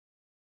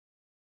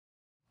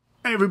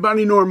Hey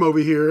everybody, Norm over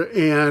here,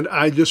 and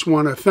I just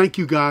want to thank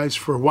you guys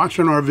for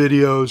watching our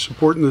videos,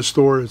 supporting the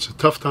store. It's a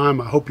tough time.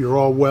 I hope you're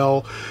all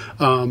well.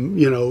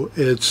 You know,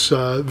 it's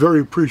very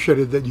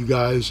appreciated that you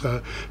guys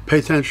pay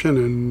attention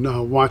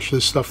and watch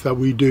this stuff that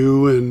we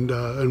do,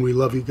 and we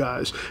love you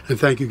guys. And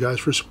thank you guys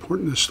for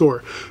supporting the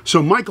store.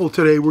 So Michael,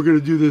 today we're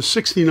going to do this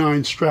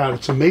 69 Strat.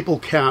 It's a maple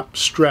cap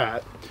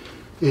Strat.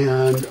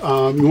 And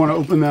you want to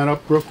open that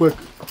up real quick?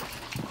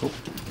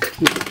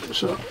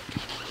 So.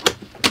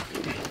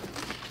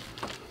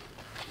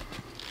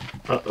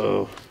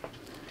 Uh-oh.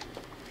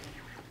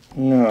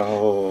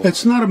 No.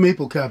 It's not a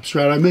maple cap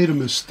Strat. I made a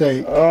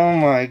mistake. Oh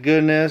my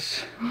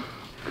goodness.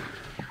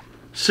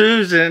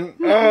 Susan.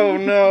 Oh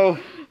no.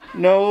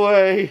 No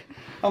way.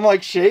 I'm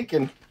like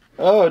shaking.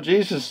 Oh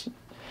Jesus.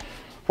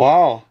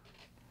 Wow.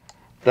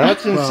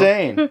 That's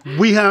insane.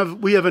 We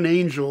have an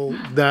angel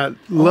that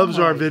loves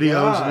our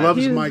videos,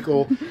 loves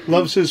Michael,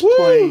 loves his Woo!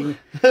 playing,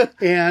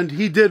 and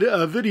he did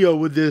a video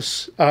with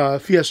this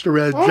Fiesta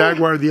Red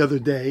Jaguar the other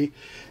day,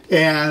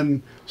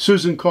 and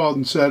Susan called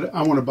and said,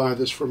 I want to buy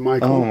this for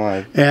Michael. Oh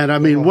my. And I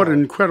mean, what an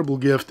incredible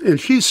gift. And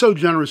she's so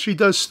generous. She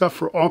does stuff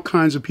for all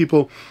kinds of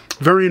people,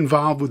 very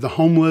involved with the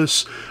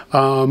homeless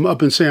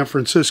up in San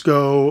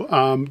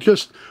Francisco.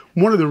 Just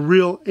one of the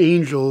real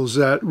angels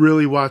that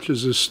really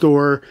watches the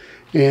store.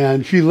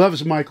 And she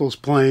loves Michael's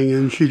playing,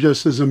 and she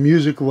just is a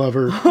music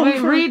lover.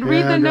 Wait, read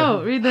the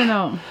note. Read the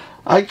note.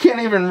 I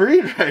can't even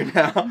read right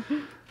now.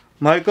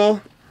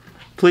 Michael,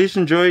 please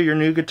enjoy your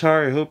new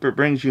guitar. I hope it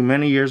brings you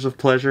many years of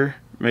pleasure.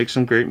 Make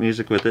some great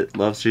music with it.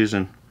 Love,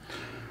 Susan.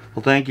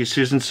 Well, thank you,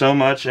 Susan, so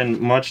much, and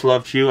much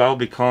love to you. I'll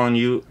be calling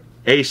you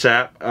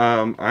ASAP.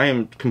 I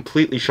am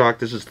completely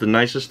shocked. This is the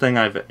nicest thing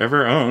I've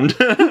ever owned.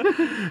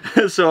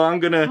 So I'm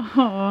going to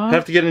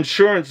have to get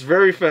insurance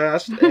very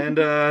fast. And,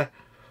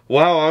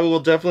 wow, I will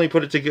definitely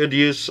put it to good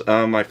use.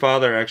 My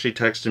father actually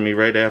texted me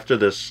right after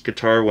this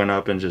guitar went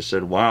up and just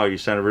said, wow, you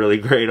sounded really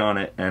great on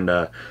it. And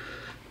the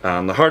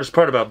hardest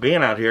part about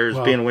being out here is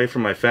being away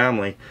from my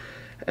family.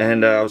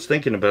 And I was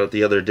thinking about it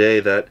the other day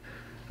that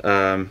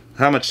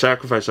how much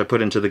sacrifice I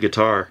put into the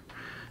guitar,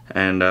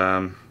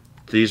 and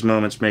these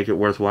moments make it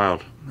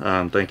worthwhile.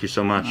 Thank you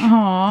so much.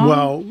 Aww.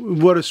 Well,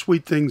 what a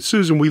sweet thing.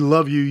 Susan, we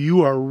love you.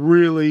 You are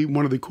really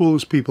one of the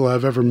coolest people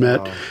I've ever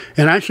met.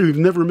 And actually, we've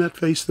never met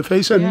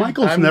face-to-face. And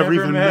Michael's never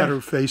even met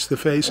her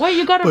face-to-face. Wait,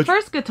 you got her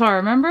first guitar,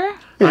 remember?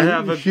 I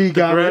have a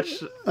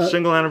Gretsch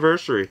single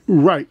anniversary.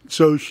 Right.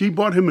 So she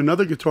bought him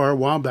another guitar a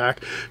while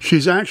back.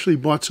 She's actually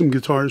bought some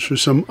guitars for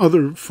some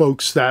other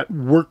folks that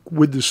work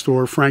with the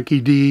store,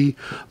 Frankie D,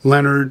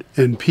 Leonard,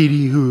 and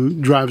Petey, who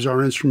drives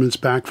our instruments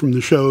back from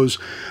the shows.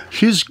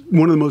 She's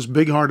one of the most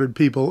big-hearted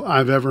people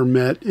I've ever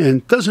met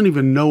and doesn't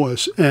even know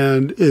us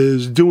and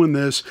is doing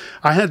this.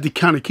 I had to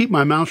kind of keep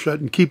my mouth shut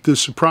and keep the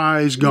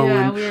surprise going.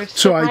 Yeah, we were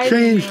so I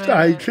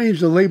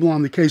changed the label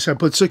on the case. I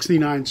put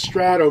 69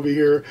 Strat over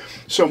here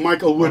so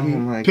Michael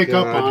wouldn't pick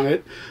up on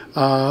it.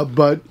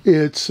 But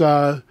it's,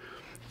 you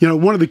know,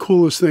 one of the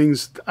coolest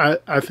things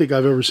I think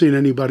I've ever seen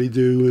anybody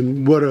do,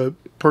 and what a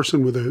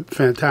person with a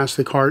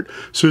fantastic heart.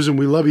 Susan,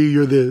 we love you.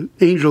 You're the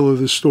angel of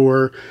the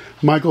store.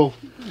 Michael,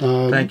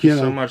 thank you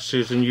so much,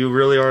 Susan. You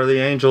really are the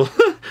angel.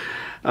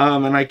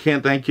 And I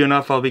can't thank you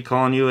enough. I'll be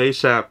calling you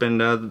ASAP.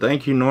 And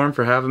thank you, Norm,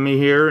 for having me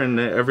here, and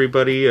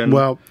everybody. And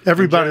well,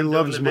 everybody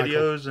loves the Michael.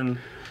 videos and.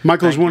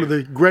 Michael's one of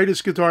the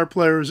greatest guitar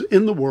players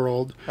in the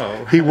world.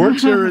 He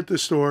works there at the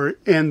store,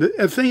 and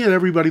the thing that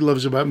everybody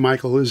loves about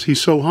Michael is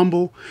he's so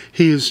humble.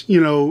 He's,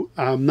 you know,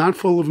 not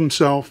full of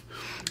himself,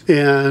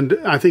 and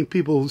I think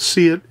people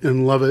see it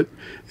and love it.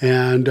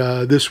 And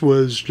this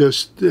was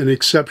just an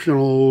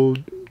exceptional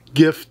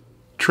gift,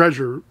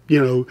 treasure,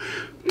 you know,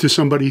 to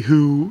somebody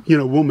who, you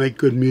know, will make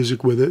good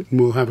music with it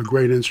and will have a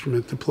great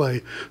instrument to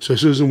play. So,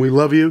 Susan, we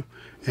love you,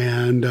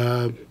 and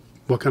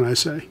what can I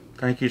say?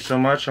 Thank you so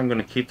much. I'm going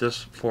to keep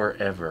this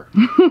forever.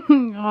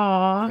 Aww.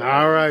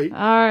 All right. All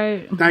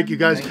right. Thank you,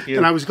 guys. Thank you.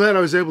 And I was glad I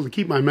was able to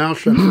keep my mouth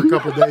shut for a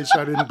couple of days so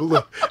I didn't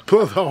blow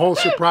the whole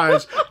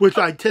surprise, which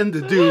I tend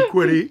to do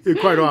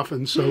quite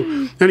often.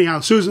 So anyhow,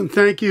 Susan,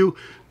 thank you.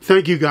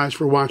 Thank you guys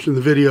for watching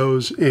the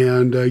videos.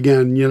 And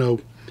again, you know,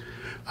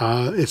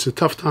 it's a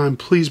tough time.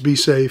 Please be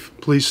safe.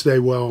 Please stay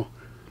well.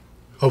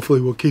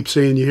 Hopefully we'll keep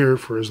seeing you here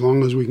for as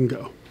long as we can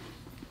go.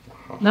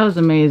 That was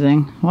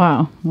amazing.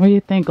 Wow. What do you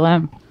think,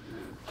 Lem?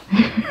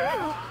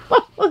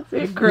 Was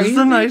it crazy? This is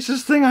the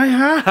nicest thing I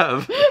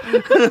have.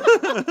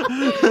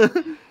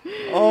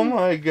 Oh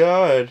my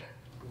god.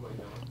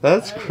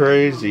 That's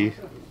crazy.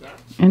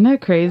 Isn't that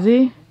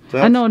crazy?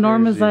 That's I know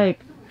Norma's crazy. Like,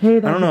 hey, I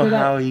don't know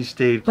how he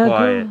stayed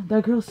quiet.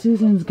 That girl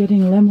Susan's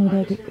getting Lemmo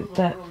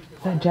that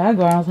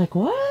Jaguar. I was like,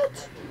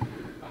 what?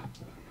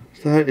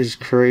 That is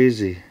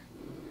crazy.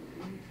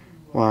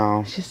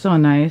 Wow. She's so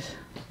nice.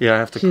 Yeah, I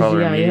have to call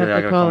her immediately. I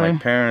gotta call my her.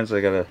 parents.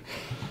 I gotta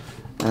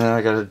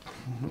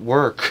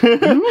work.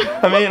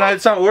 I mean,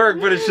 it's not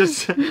work, but it's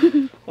just,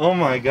 oh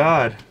my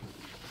god.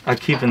 I'm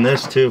keeping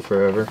this too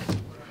forever.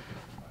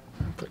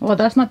 Well,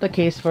 that's not the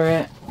case for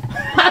it.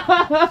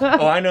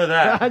 Oh, I know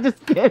that. I'm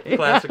just kidding.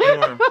 Classic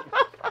Norm.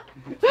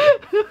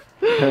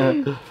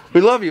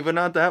 We love you, but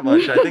not that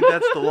much. I think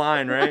that's the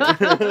line, right?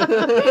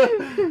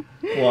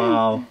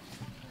 Wow.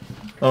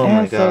 Oh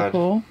my That's god. so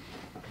cool.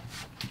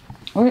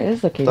 Where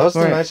is the case? That was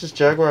the nicest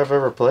Jaguar I've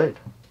ever played.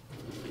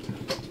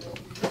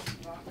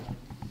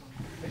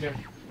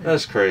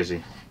 That's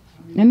crazy.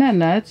 Isn't that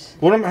nuts?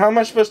 How am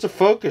I supposed to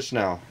focus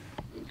now?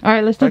 All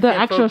right, let's do I the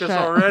can't actual focus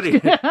shot.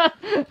 already.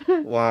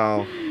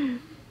 Wow.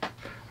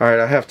 All right,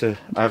 I have to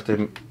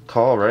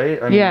call,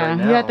 right? I mean, Yeah, right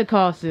you now. have to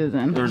call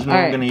Susan. There's no All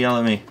one right. gonna yell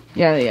at me.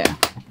 Yeah, yeah.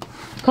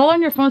 Call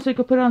on your phone so you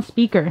can put it on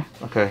speaker.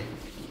 Okay.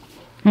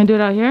 Can I do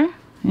it out here?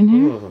 In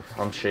here? Ooh,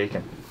 I'm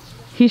shaking.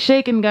 He's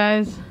shaking,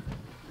 guys.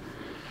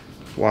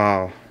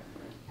 Wow.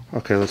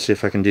 Okay, let's see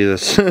if I can do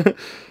this.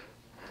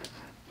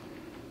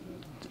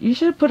 You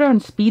should put it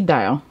on speed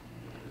dial.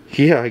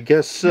 Yeah, I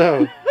guess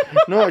so.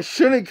 No, I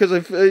shouldn't, because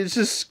it's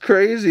just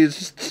crazy. It's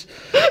just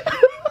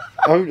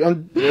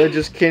I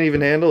just can't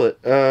even handle it.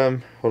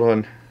 Hold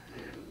on.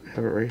 I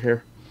have it right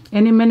here.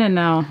 Any minute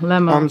now,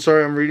 Lemmo. I'm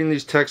sorry, I'm reading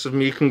these texts of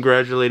me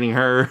congratulating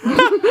her.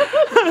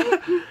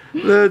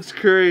 That's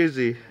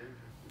crazy.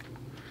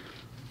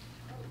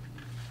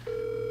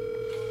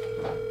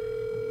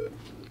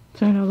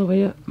 Turn it all the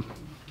way up.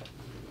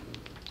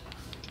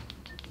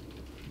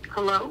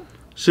 Hello?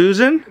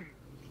 Susan?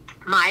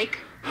 Mike?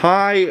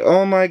 Hi,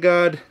 oh my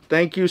god,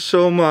 thank you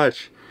so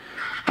much.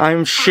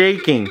 I'm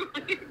shaking.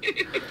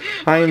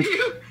 I'm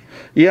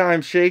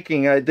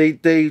shaking.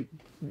 They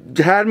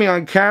had me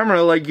on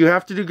camera like, you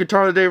have to do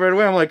guitar of the day right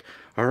away. I'm like,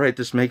 all right,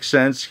 this makes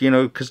sense, you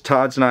know, because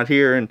Todd's not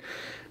here.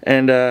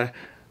 And I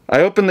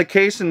opened the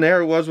case and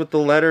there it was with the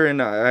letter,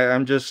 and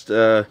I'm just,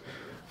 yeah,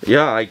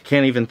 I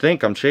can't even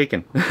think. I'm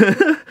shaking.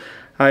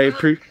 I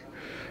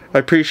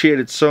appreciate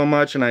it so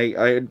much, and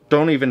I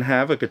don't even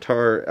have a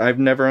guitar. I've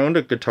never owned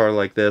a guitar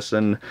like this,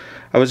 and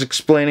I was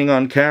explaining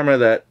on camera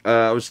that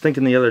I was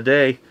thinking the other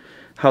day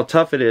how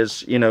tough it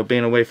is, you know,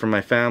 being away from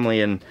my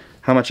family, and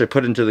how much I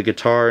put into the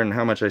guitar and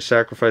how much I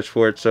sacrifice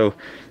for it. So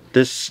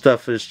this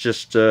stuff is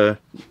just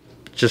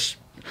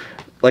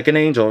like an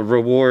angel, a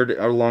reward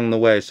along the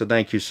way. So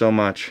thank you so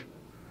much.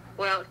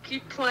 Well,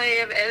 keep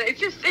playing, and it's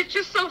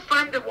just so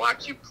fun to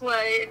watch you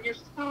play, and you're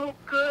so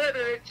good,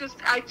 and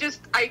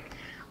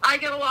I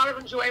get a lot of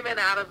enjoyment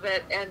out of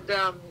it, and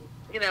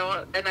you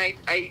know, and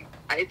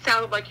it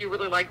sounded like you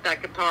really liked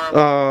that guitar.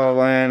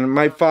 Oh, and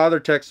my father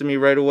texted me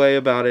right away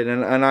about it,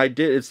 and I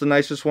did. It's the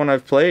nicest one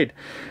I've played,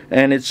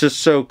 and it's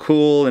just so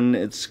cool, and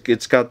it's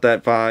got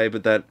that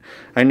vibe that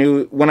I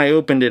knew when I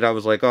opened it. I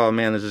was like, oh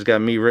man, this has got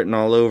me written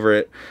all over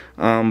it.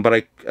 But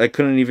I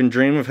couldn't even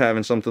dream of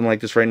having something like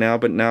this right now,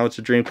 but now it's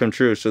a dream come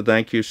true. So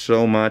thank you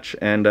so much,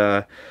 and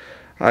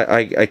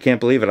I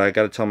can't believe it. I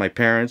got to tell my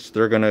parents.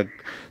 They're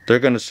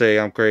gonna say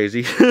I'm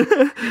crazy.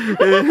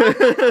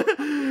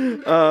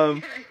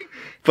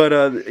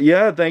 But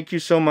yeah, thank you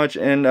so much,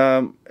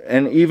 and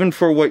even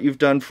for what you've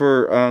done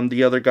for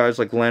the other guys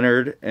like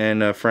Leonard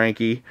and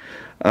Frankie.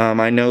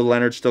 I know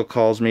Leonard still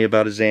calls me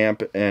about his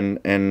amp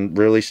and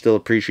really still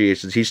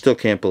appreciates it. He still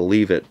can't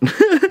believe it.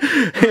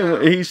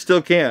 He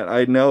still can't.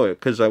 I know it,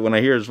 because when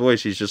I hear his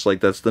voice, he's just like,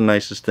 that's the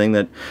nicest thing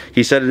that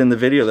he said it in the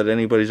video that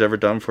anybody's ever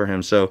done for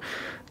him. So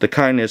the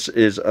kindness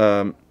is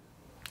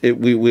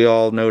we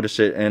all notice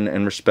it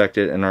and respect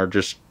it and are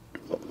just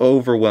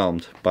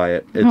overwhelmed by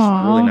it. It's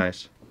really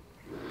nice.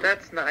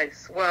 That's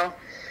nice. Well,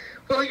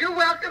 you're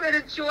welcome, and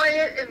enjoy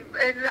it.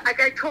 And like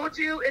I told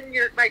you in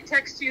my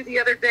text to you the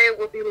other day, it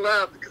will be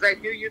loved, because I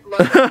knew you'd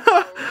love it.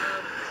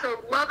 So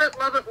love it,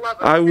 love it, love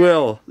it. I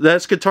will.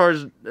 That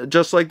guitar's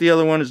just like the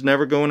other one, is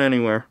never going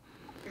anywhere.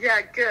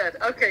 Yeah, good.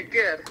 Okay,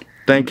 good.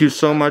 Thank you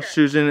so much,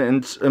 Susan,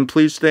 and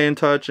please stay in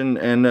touch,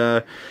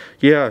 and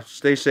yeah,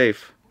 stay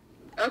safe.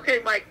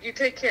 Okay, Mike, you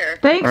take care.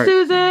 Thanks, right.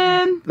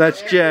 Susan.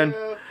 That's Jen.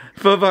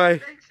 Bye-bye.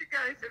 Thanks, you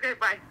guys. Okay,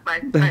 bye.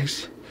 Bye.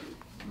 Thanks.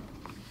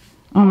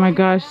 Oh my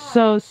gosh,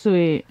 so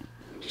sweet.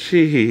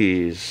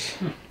 Jeez.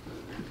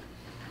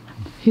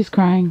 He's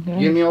crying. Guys. You're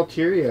getting me all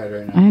teary-eyed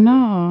right now. I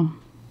know.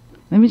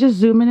 Let me just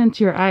zoom in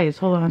into your eyes.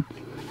 Hold on.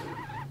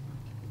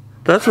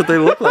 That's what they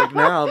look like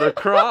now. They're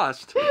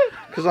crossed.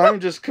 Because I'm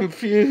just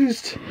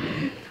confused.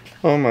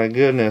 Oh my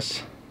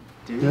goodness.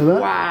 Dude,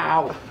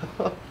 wow.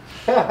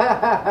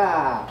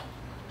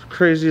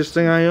 Craziest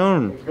thing I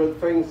own.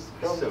 Good things.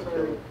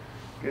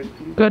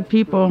 Good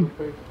people.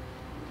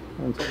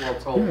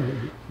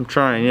 I'm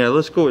trying. Yeah,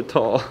 let's go with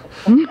tall.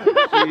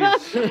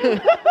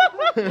 Jeez.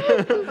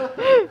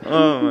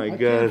 Oh my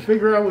god.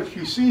 Figure out what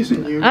she sees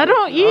in you. I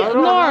don't eat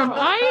Norm.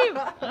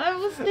 I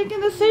was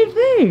thinking the same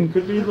thing.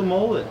 Could be the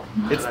mullet.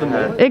 It's the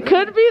mullet. It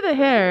could be the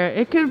hair.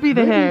 It could be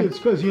the Maybe hair. it's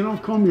because you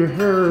don't comb your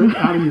hair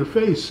out of your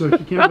face, so you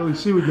can't really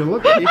see what you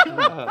look like.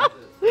 Yeah.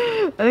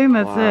 I think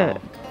that's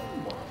it.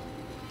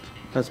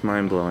 That's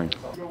mind blowing.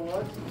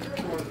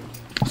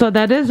 So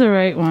that is the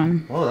right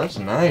one. Oh, that's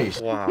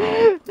nice. Wow.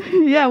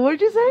 Yeah, what'd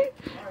you say?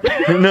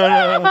 No.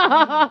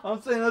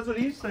 I'm saying that's what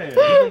he's saying. He's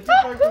like, get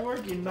back to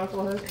work, you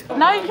knucklehead.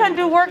 Now you can't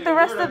do work the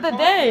rest of the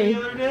day.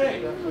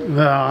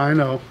 Yeah, I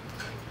know.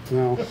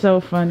 No.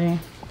 So funny.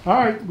 All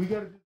right, we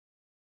got to.